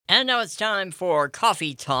And now it's time for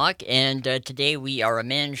Coffee Talk, and today we are a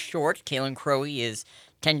man short. Kalen Crowley is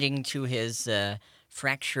tending to his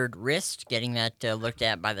fractured wrist, getting that looked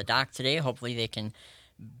at by the doc today. Hopefully they can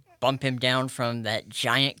bump him down from that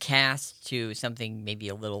giant cast to something maybe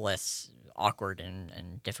a little less awkward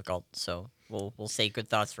and difficult. So we'll say good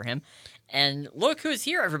thoughts for him. And look who's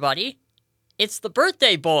here, everybody. It's the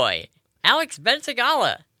birthday boy, Alex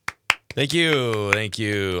Bentagala. Thank you. Thank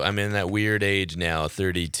you. I'm in that weird age now,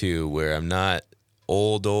 32, where I'm not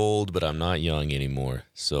old, but I'm not young anymore.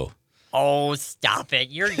 So. Oh, stop it.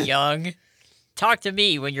 You're young. Talk to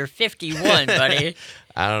me when you're 51, buddy.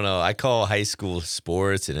 I don't know. I call high school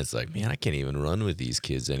sports, and it's like, man, I can't even run with these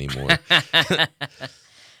kids anymore.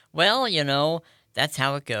 Well, that's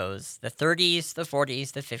how it goes. The 30s, the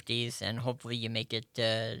 40s, the 50s, and hopefully you make it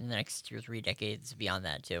in the next 2 or 3 decades beyond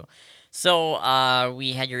that, too. So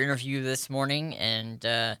we had your interview this morning, and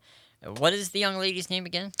what is the young lady's name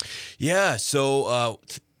again? Yeah, so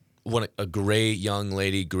what a great young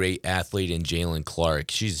lady, great athlete in Jalen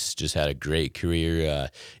Clark. She's just had a great career.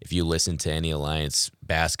 If you listen to any Alliance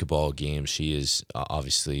basketball games, she is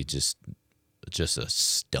obviously just a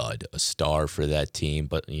stud, a star for that team,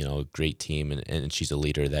 but, a great team, and she's a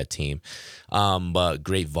leader of that team. But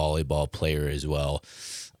great volleyball player as well.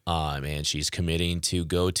 And she's committing to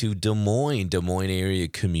go to Des Moines Area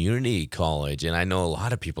Community College. And I know a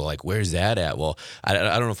lot of people are like, where's that at? Well, I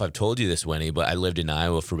don't know if I've told you this, Winnie, but I lived in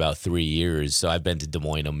Iowa for about 3 years. So I've been to Des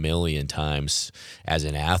Moines a million times as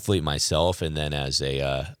an athlete myself and then as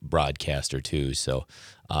a broadcaster too. So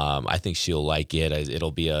I think she'll like it.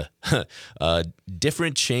 It'll be a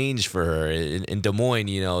different change for her. In Des Moines,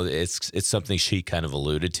 it's something she kind of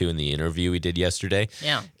alluded to in the interview we did yesterday.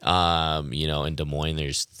 Yeah. In Des Moines,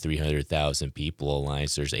 there's 300,000 people.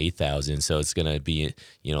 Alliance, there's 8,000. So it's going to be,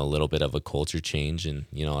 a little bit of a culture change. And,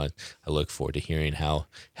 I look forward to hearing how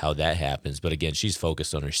that happens. But again, she's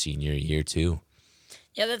focused on her senior year too.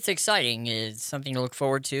 Yeah, that's exciting. It's something to look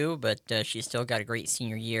forward to, but she's still got a great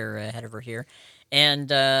senior year ahead of her here.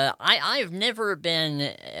 And I've never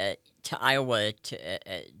been to Iowa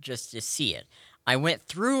just to see it. I went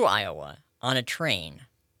through Iowa on a train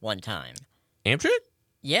one time. Amtrak?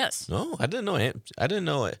 Yes. No, I didn't know. I didn't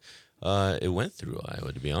know it. It went through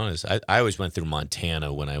Iowa. To be honest, I always went through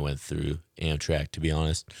Montana when I went through Amtrak. To be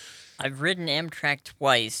honest, I've ridden Amtrak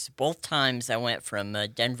twice. Both times I went from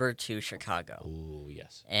Denver to Chicago. Oh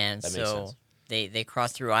yes. And that makes sense. they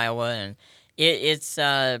cross through Iowa, and it's.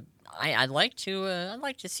 I'd like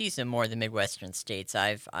to see some more of the Midwestern states.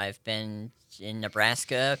 I've been in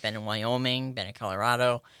Nebraska, been in Wyoming, been in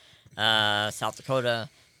Colorado, South Dakota,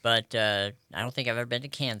 but I don't think I've ever been to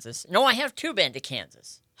Kansas. No, I have been to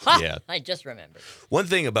Kansas. Ha! Yeah. I just remembered. One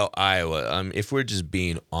thing about Iowa, if we're just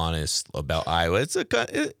being honest about Iowa,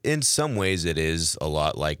 in some ways it is a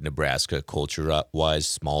lot like Nebraska culture-wise,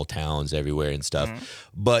 small towns everywhere and stuff. Mm-hmm.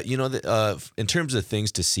 But, in terms of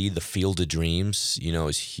things to see, the Field of Dreams,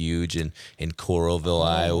 is huge in Coralville,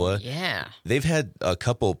 Iowa. Yeah. They've had a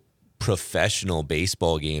couple professional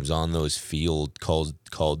baseball games on those field called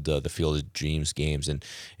the Field of Dreams games, and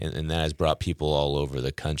that has brought people all over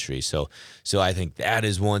the country. So I think that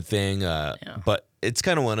is one thing. But it's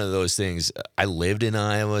kind of one of those things. I lived in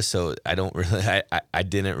Iowa, so I don't really. I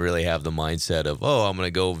didn't really have the mindset of I'm going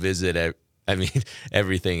to go visit.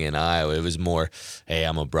 Everything in Iowa. It was more, hey,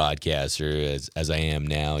 I'm a broadcaster as I am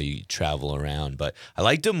now. You travel around. But I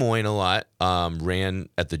like Des Moines a lot. Ran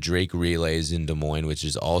at the Drake Relays in Des Moines, which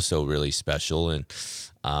is also really special. And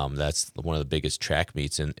that's one of the biggest track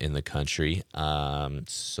meets in the country.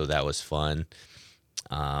 So that was fun.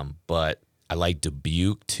 But I like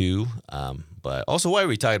Dubuque too. But also, why are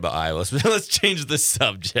we talking about Iowa? Let's change the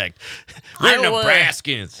subject. We're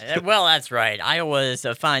Nebraskans. Well, that's right. Iowa is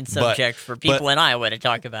a fine subject for people in Iowa to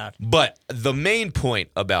talk about. But the main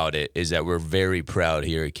point about it is that we're very proud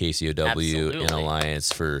here at KCOW and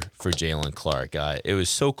Alliance for Jalen Clark. It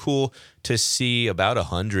was so cool to see about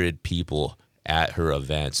 100 people at her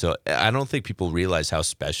event. So I don't think people realize how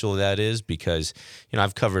special that is because,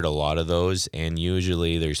 I've covered a lot of those and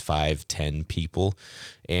usually there's 5-10 people.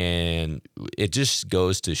 And it just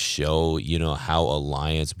goes to show, how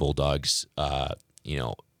Alliance Bulldogs,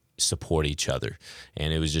 support each other.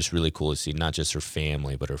 And it was just really cool to see not just her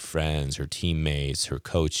family, but her friends, her teammates, her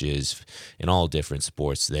coaches, in all different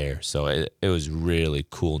sports there. So it was really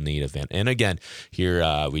cool, neat event. And again,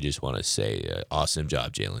 here we just want to say awesome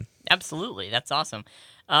job, Jalen. Absolutely. That's awesome.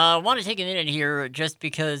 I want to take a minute here just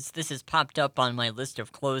because this has popped up on my list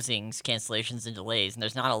of closings, cancellations, and delays, and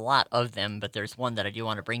there's not a lot of them, but there's one that I do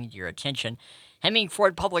want to bring to your attention.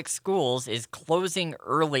 Hemingford Public Schools is closing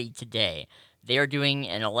early today. They are doing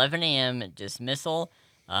an 11 a.m. dismissal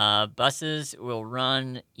Buses will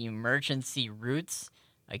run emergency routes.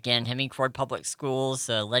 Again, Hemingford Public Schools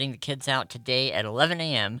letting the kids out today at 11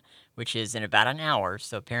 a.m., which is in about an hour.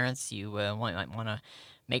 So, parents, you might want to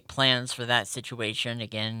make plans for that situation.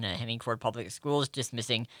 Again, Hemingford Public Schools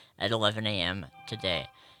dismissing at 11 a.m. today.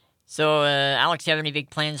 So, Alex, you have any big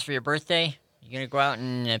plans for your birthday? You gonna go out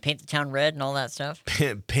and paint the town red and all that stuff?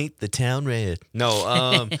 Paint the town red.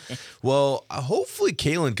 No, well, hopefully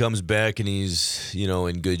Kalen comes back and he's,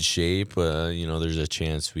 in good shape. There's a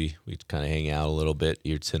chance we kind of hang out a little bit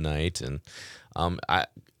here tonight, and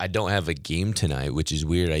I don't have a game tonight, which is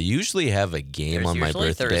weird. I usually have a game There's on my usually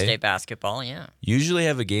birthday. Thursday basketball, yeah. Usually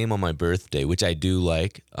have a game on my birthday, which I do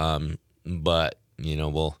like. But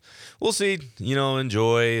we'll see.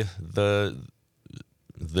 Enjoy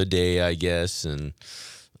the day, I guess, and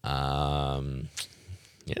yeah.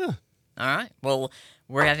 All right. Well,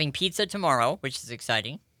 we're having pizza tomorrow, which is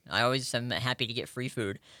exciting. I always am happy to get free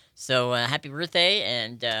food. So happy birthday,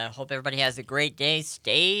 and hope everybody has a great day.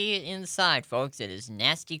 Stay inside, folks. It is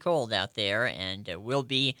nasty cold out there, and will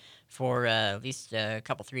be for at least a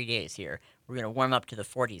couple, 3 days here. We're going to warm up to the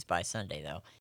 40s by Sunday, though.